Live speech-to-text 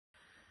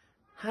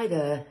Hi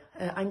there,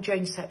 I'm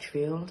Jane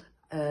Setchfield.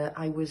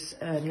 I was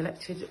an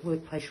elected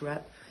workplace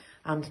rep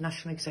and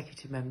national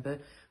executive member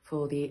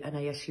for the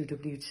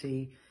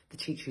NASUWT, the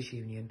Teachers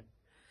Union.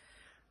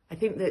 I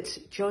think that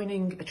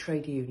joining a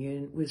trade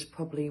union was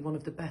probably one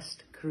of the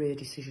best career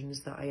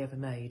decisions that I ever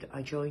made.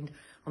 I joined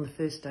on the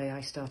first day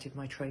I started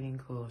my training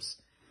course.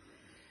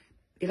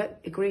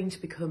 Agreeing to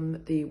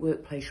become the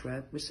workplace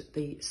rep was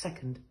the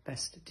second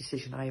best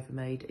decision I ever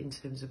made in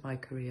terms of my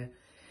career.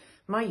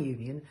 My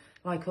union,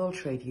 like all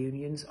trade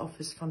unions,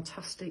 offers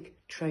fantastic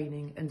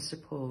training and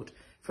support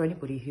for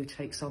anybody who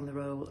takes on the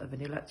role of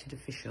an elected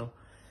official.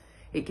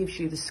 It gives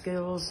you the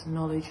skills,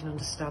 knowledge and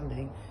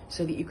understanding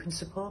so that you can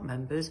support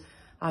members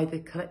either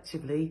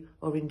collectively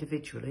or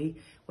individually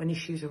when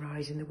issues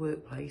arise in the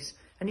workplace,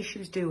 and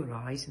issues do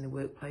arise in the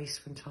workplace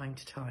from time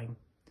to time.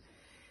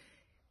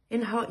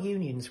 In Heart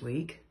Unions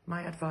Week,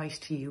 my advice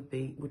to you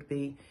would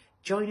be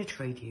join a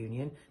trade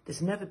union.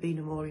 There's never been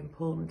a more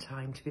important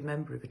time to be a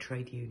member of a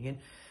trade union.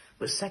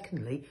 But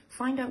secondly,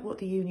 find out what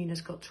the union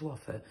has got to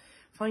offer.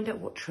 Find out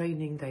what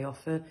training they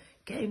offer.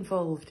 Get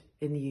involved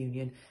in the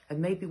union, and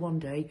maybe one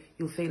day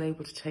you'll feel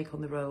able to take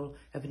on the role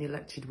of an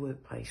elected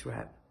workplace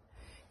rep.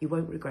 You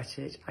won't regret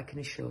it, I can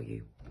assure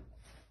you.